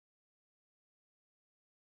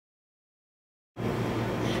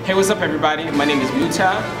Hey, what's up everybody? My name is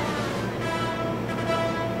Muta.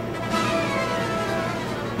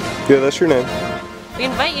 Yeah, that's your name. We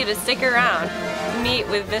invite you to stick around, meet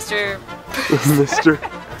with Mr.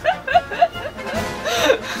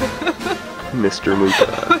 Mr.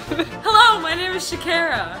 Muta. Hello, my name is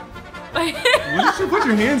Shakira. You should put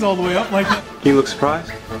your hands all the way up like that. You look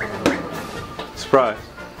surprised? Surprised?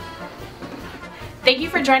 Thank you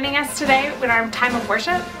for joining us today in our time of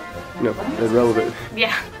worship. No, irrelevant.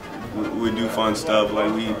 Yeah. We do fun stuff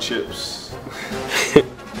like we eat chips.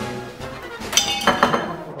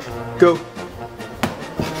 Go.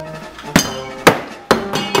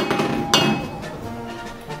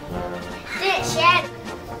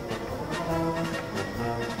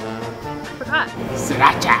 Forgot.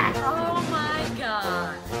 Sriracha. Oh my gosh.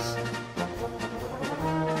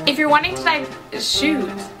 If you're wanting to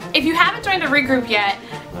if you haven't joined a regroup yet,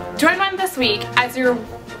 join one this week as your,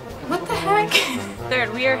 what the heck?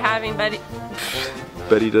 Third, we are having Betty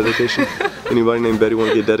dedication. Anybody named Betty want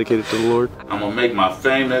to get dedicated to the Lord? I'm gonna make my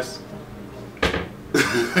famous.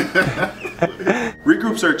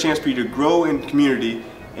 Regroups are a chance for you to grow in community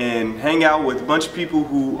and hang out with a bunch of people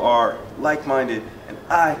who are like-minded. And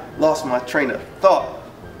I lost my train of thought.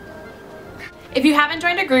 If you haven't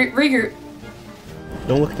joined a regroup,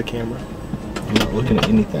 Don't look at the camera. I'm not looking at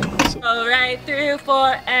anything. So. Go right through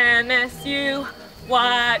for MSU.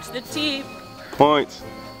 Watch the team. Points.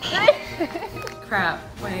 Crap.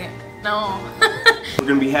 Wait. No. We're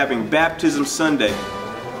going to be having Baptism Sunday.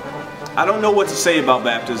 I don't know what to say about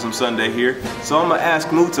Baptism Sunday here, so I'm going to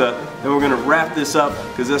ask Muta, and we're going to wrap this up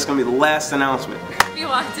because that's going to be the last announcement. You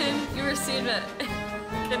walked in, you received a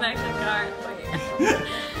connection card. Wait.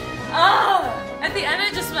 Oh! At the end I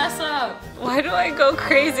just mess up. Why do I go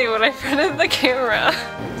crazy when I front of the camera?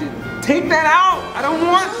 Take that out! I don't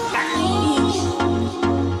want that!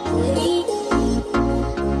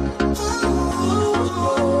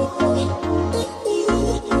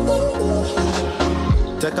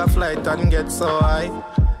 Take a flight and get so high.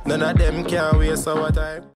 None of them can waste our time.